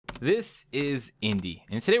This is Indie,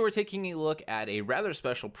 and today we're taking a look at a rather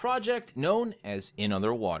special project known as In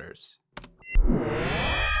Other Waters.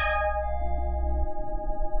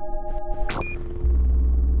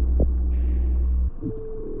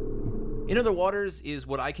 In Other Waters is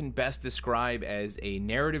what I can best describe as a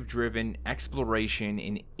narrative-driven exploration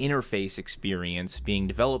and interface experience being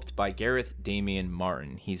developed by Gareth Damian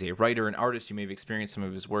Martin. He's a writer and artist. You may have experienced some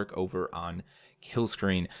of his work over on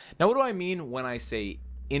Killscreen. Now, what do I mean when I say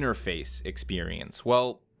interface experience?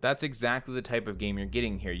 Well, that's exactly the type of game you're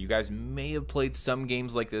getting here. You guys may have played some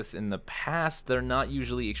games like this in the past. They're not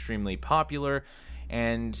usually extremely popular,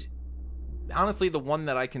 and honestly, the one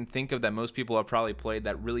that I can think of that most people have probably played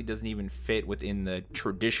that really doesn't even fit within the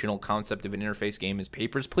traditional concept of an interface game is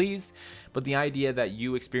Papers, Please. But the idea that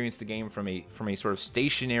you experience the game from a sort of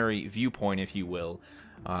stationary viewpoint, if you will,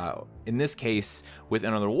 in this case with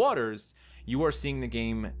In Other Waters, you are seeing the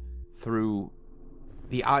game through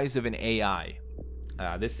the eyes of an AI.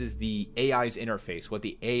 This is the AI's interface, what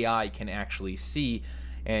the AI can actually see,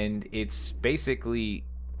 and it's basically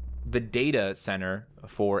the data center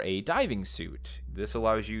for a diving suit. This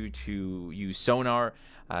allows you to use sonar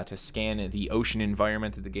to scan the ocean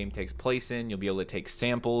environment that the game takes place in. You'll be able to take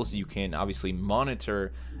samples. You can obviously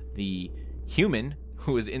monitor the human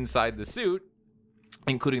who is inside the suit,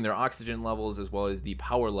 including their oxygen levels as well as the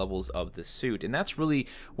power levels of the suit. And that's really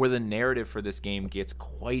where the narrative for this game gets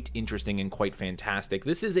quite interesting and quite fantastic.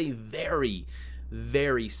 This is a very,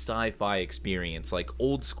 very sci-fi experience, like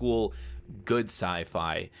old school good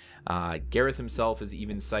sci-fi. Gareth himself has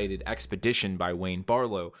even cited Expedition by Wayne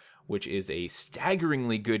Barlow, which is a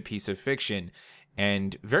staggeringly good piece of fiction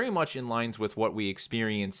and very much in lines with what we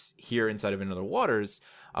experience here inside of In Other Waters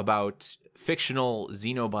about fictional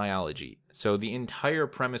xenobiology. So the entire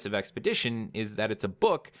premise of Expedition is that it's a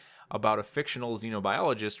book about a fictional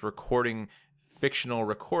xenobiologist recording fictional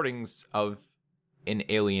recordings of an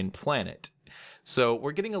alien planet. So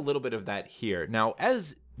we're getting a little bit of that here. Now,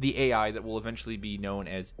 as the AI that will eventually be known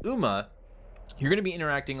as Uma, you're going to be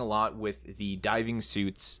interacting a lot with the diving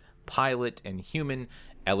suit's pilot and human,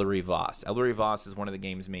 Ellery Voss. Ellery Voss is one of the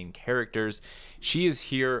game's main characters. She is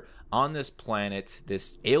here on this planet,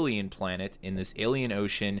 this alien planet, in this alien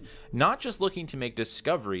ocean, not just looking to make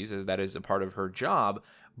discoveries, as that is a part of her job,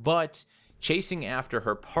 but chasing after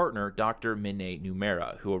her partner, Dr. Minne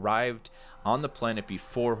Numera, who arrived on the planet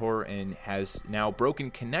before her and has now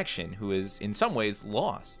broken connection, who is in some ways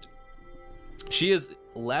lost. She has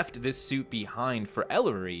left this suit behind for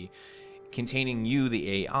Ellery, containing you,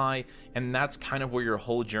 the AI, and that's kind of where your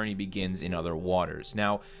whole journey begins in Other Waters.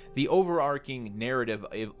 Now, the overarching narrative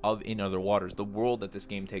of In Other Waters, the world that this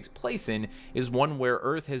game takes place in, is one where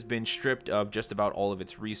Earth has been stripped of just about all of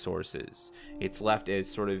its resources. It's left as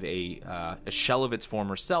sort of a shell of its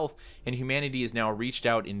former self, and humanity has now reached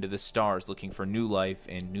out into the stars looking for new life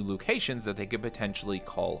and new locations that they could potentially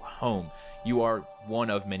call home. You are one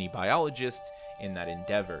of many biologists in that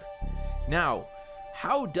endeavor. Now,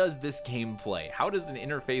 how does this game play? How does an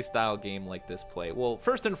interface style game like this play? Well,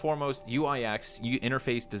 first and foremost, UI/UX,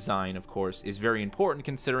 interface design, of course, is very important,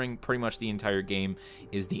 considering pretty much the entire game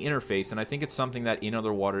is the interface, and I think it's something that In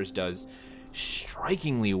Other Waters does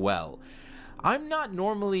strikingly well. I'm not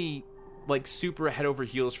normally like super head over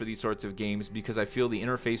heels for these sorts of games because I feel the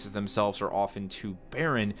interfaces themselves are often too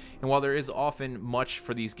barren, and while there is often much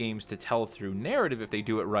for these games to tell through narrative if they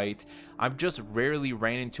do it right, I've just rarely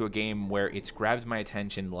ran into a game where it's grabbed my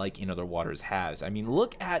attention like In Other Waters has. I mean,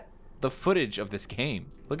 look at the footage of this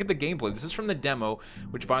game. Look at the gameplay. This is from the demo,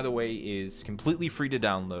 which, by the way, is completely free to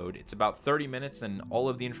download. It's about 30 minutes, and all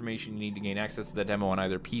of the information you need to gain access to the demo on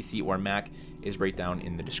either PC or Mac is right down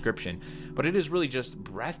in the description. But it is really just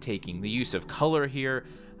breathtaking. The use of color here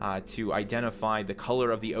to identify the color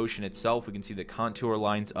of the ocean itself. We can see the contour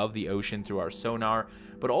lines of the ocean through our sonar,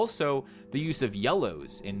 but also the use of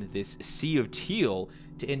yellows in this sea of teal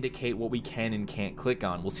to indicate what we can and can't click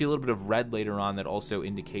on. We'll see a little bit of red later on that also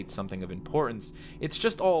indicates something of importance. It's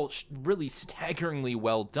just all really staggeringly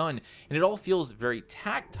well done, and it all feels very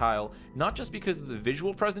tactile, not just because of the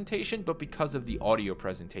visual presentation, but because of the audio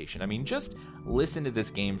presentation. I mean, just listen to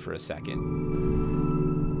this game for a second.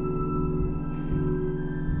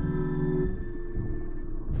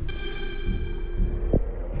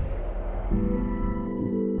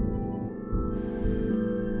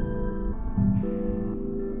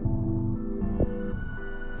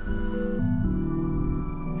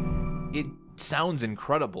 It sounds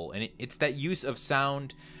incredible, and it's that use of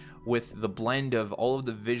sound with the blend of all of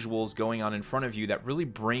the visuals going on in front of you that really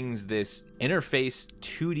brings this interface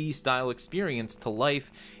 2D style experience to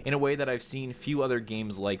life in a way that I've seen few other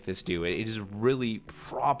games like this do. It is really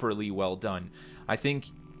properly well done. I think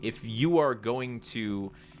if you are going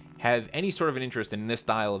to have any sort of an interest in this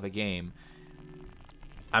style of a game,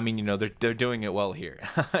 I mean, you know, they're doing it well here.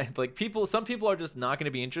 Like, some people are just not going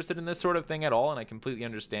to be interested in this sort of thing at all, and I completely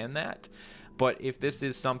understand that. But if this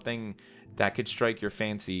is something that could strike your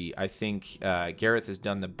fancy, I think Gareth has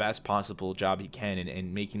done the best possible job he can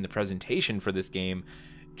in making the presentation for this game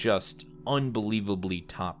just unbelievably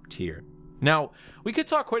top tier. Now, we could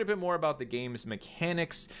talk quite a bit more about the game's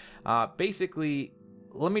mechanics. Basically,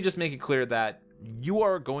 let me just make it clear that you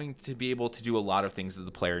are going to be able to do a lot of things as the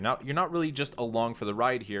player. Now, you're not really just along for the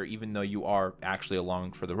ride here, even though you are actually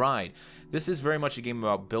along for the ride. This is very much a game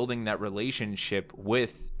about building that relationship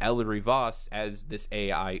with Ellery Voss as this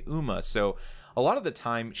AI Uma. So a lot of the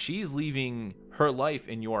time, she's leaving her life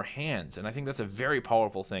in your hands, and I think that's a very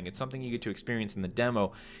powerful thing. It's something you get to experience in the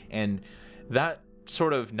demo, and that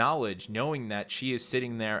sort of knowledge, knowing that she is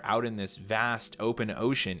sitting there out in this vast open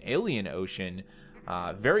ocean, alien ocean,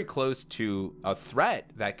 very close to a threat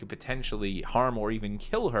that could potentially harm or even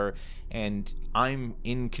kill her, and I'm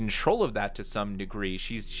in control of that to some degree.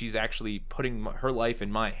 She's actually putting her life in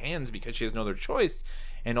my hands because she has no other choice,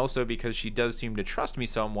 and also because she does seem to trust me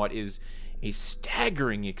somewhat, is a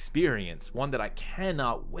staggering experience, one that I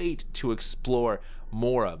cannot wait to explore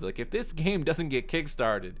more of. Like, if this game doesn't get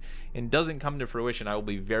kickstarted and doesn't come to fruition, I will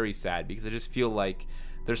be very sad, because I just feel like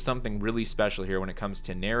there's something really special here when it comes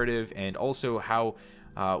to narrative, and also how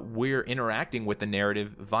we're interacting with the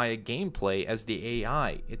narrative via gameplay as the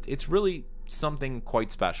AI. It's really something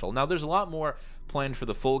quite special. Now, there's a lot more planned for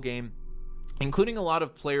the full game, including a lot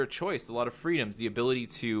of player choice, a lot of freedoms, the ability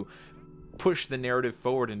to push the narrative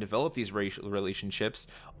forward and develop these racial relationships,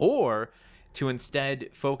 or to instead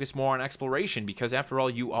focus more on exploration, because after all,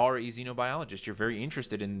 you are a xenobiologist. You're very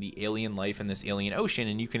interested in the alien life in this alien ocean,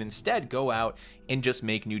 and you can instead go out and just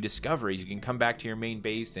make new discoveries. You can come back to your main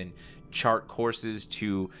base and chart courses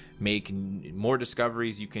to make more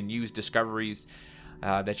discoveries. You can use discoveries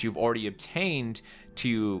that you've already obtained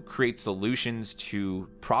to create solutions to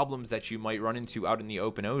problems that you might run into out in the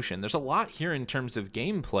open ocean. There's a lot here in terms of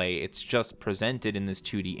gameplay. It's just presented in this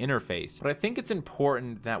 2D interface. But I think it's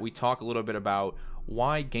important that we talk a little bit about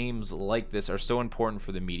why games like this are so important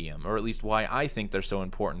for the medium, or at least why I think they're so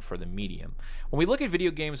important for the medium. When we look at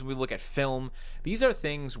video games, when we look at film, these are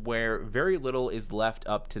things where very little is left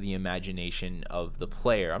up to the imagination of the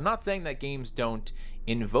player. I'm not saying that games don't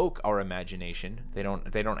invoke our imagination. They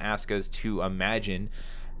don't ask us to imagine.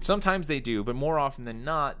 Sometimes they do, but more often than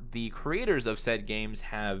not, the creators of said games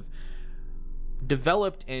have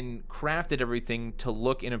developed and crafted everything to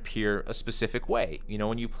look and appear a specific way. You know,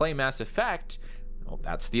 when you play Mass Effect, well,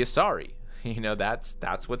 that's the Asari. You know, that's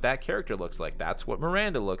what that character looks like. That's what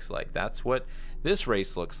Miranda looks like. That's what this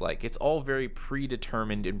race looks like. It's all very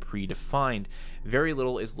predetermined and predefined. Very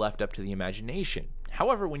little is left up to the imagination.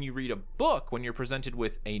 However, when you read a book, when you're presented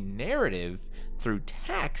with a narrative through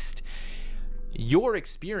text, your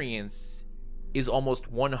experience is almost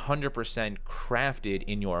 100% crafted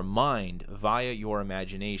in your mind via your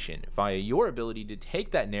imagination, via your ability to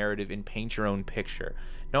take that narrative and paint your own picture.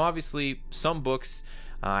 Now, obviously, some books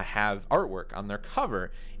have artwork on their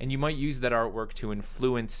cover, and you might use that artwork to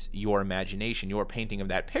influence your imagination, your painting of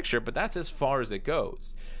that picture, but that's as far as it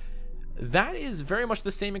goes. That is very much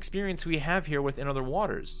the same experience we have here with In Other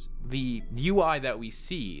Waters. The UI that we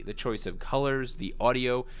see, the choice of colors, the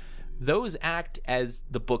audio, those act as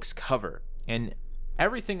the book's cover, and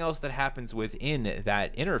everything else that happens within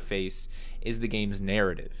that interface is the game's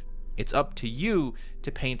narrative. It's up to you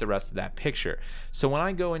to paint the rest of that picture. So when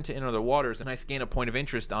I go into In Other Waters and I scan a point of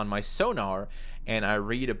interest on my sonar, and I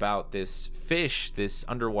read about this fish, this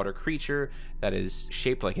underwater creature that is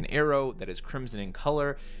shaped like an arrow, that is crimson in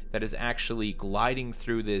color, that is actually gliding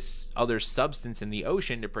through this other substance in the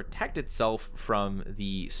ocean to protect itself from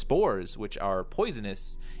the spores, which are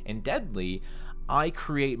poisonous and deadly, I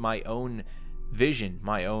create my own vision,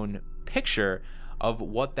 my own picture of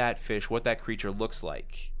what that fish, what that creature looks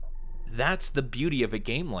like. That's the beauty of a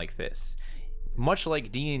game like this. Much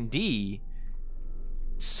like D&D,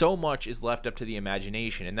 so much is left up to the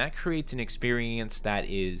imagination, and that creates an experience that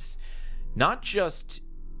is not just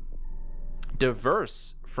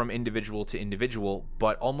diverse from individual to individual,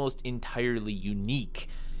 but almost entirely unique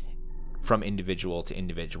from individual to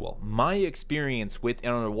individual. My experience with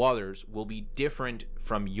In Other Waters will be different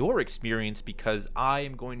from your experience because I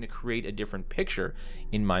am going to create a different picture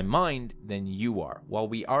in my mind than you are. While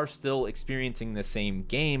we are still experiencing the same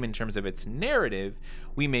game in terms of its narrative,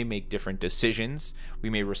 we may make different decisions,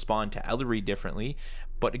 we may respond to Ellery differently,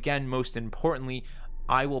 but again, most importantly,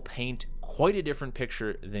 I will paint quite a different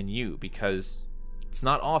picture than you, because It's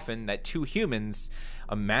not often that two humans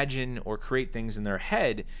imagine or create things in their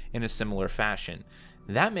head in a similar fashion.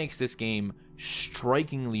 That makes this game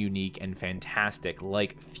strikingly unique and fantastic,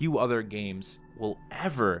 like few other games will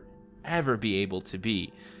ever be able to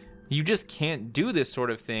be. You just can't do this sort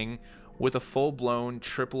of thing with a full-blown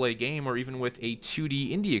AAA game or even with a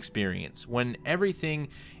 2D indie experience. When everything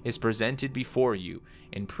is presented before you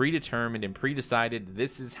and predetermined and pre-decided,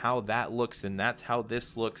 this is how that looks and that's how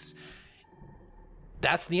this looks,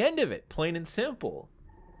 that's the end of it, plain and simple.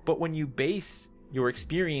 But when you base your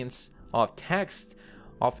experience off text,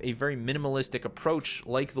 off a very minimalistic approach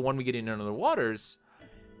like the one we get in Other Waters,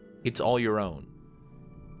 it's all your own.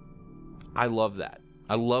 I love that.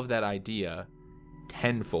 I love that idea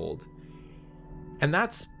tenfold. And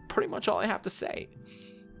that's pretty much all I have to say.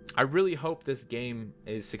 I really hope this game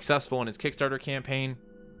is successful in its Kickstarter campaign.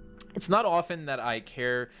 It's not often that I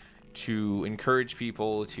care to encourage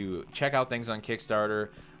people to check out things on Kickstarter.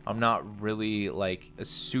 I'm not really like a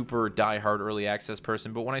super diehard early access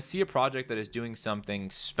person, but when I see a project that is doing something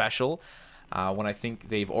special, when I think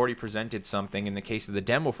they've already presented something, in the case of the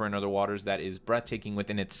demo for Another Waters, that is breathtaking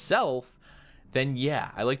within itself, then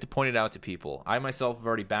yeah, I like to point it out to people. I myself have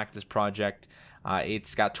already backed this project.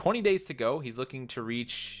 It's got 20 days to go. He's looking to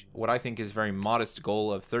reach what I think is a very modest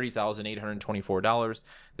goal of $30,824.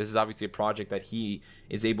 This is obviously a project that he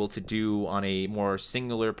is able to do on a more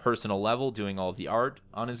singular personal level, doing all of the art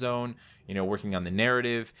on his own, working on the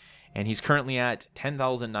narrative. And he's currently at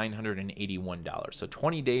 $10,981. So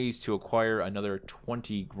 20 days to acquire another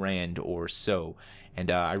 20 grand or so. And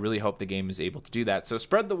I really hope the game is able to do that. So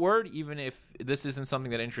spread the word, even if this isn't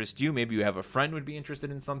something that interests you. Maybe you have a friend who would be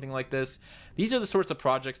interested in something like this. These are the sorts of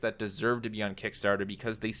projects that deserve to be on Kickstarter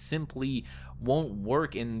because they simply won't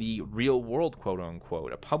work in the real world, quote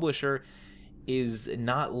unquote. A publisher is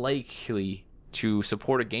not likely to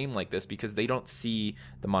support a game like this because they don't see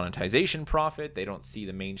the monetization profit, they don't see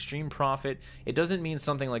the mainstream profit. It doesn't mean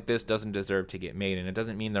something like this doesn't deserve to get made, and it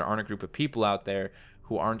doesn't mean there aren't a group of people out there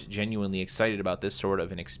who aren't genuinely excited about this sort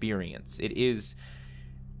of an experience. It is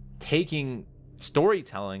taking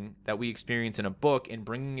storytelling that we experience in a book and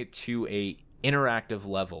bringing it to a interactive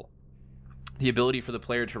level. The ability for the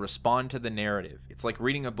player to respond to the narrative. It's like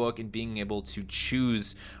reading a book and being able to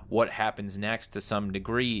choose what happens next to some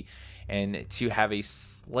degree and to have a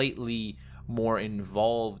slightly more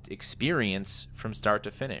involved experience from start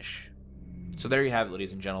to finish. So there you have it,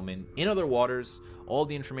 ladies and gentlemen. In Other Waters, all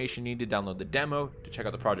the information you need to download the demo, to check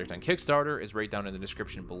out the project on Kickstarter, is right down in the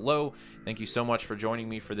description below. Thank you so much for joining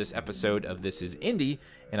me for this episode of This Is Indie,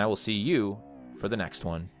 and I will see you for the next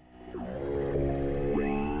one.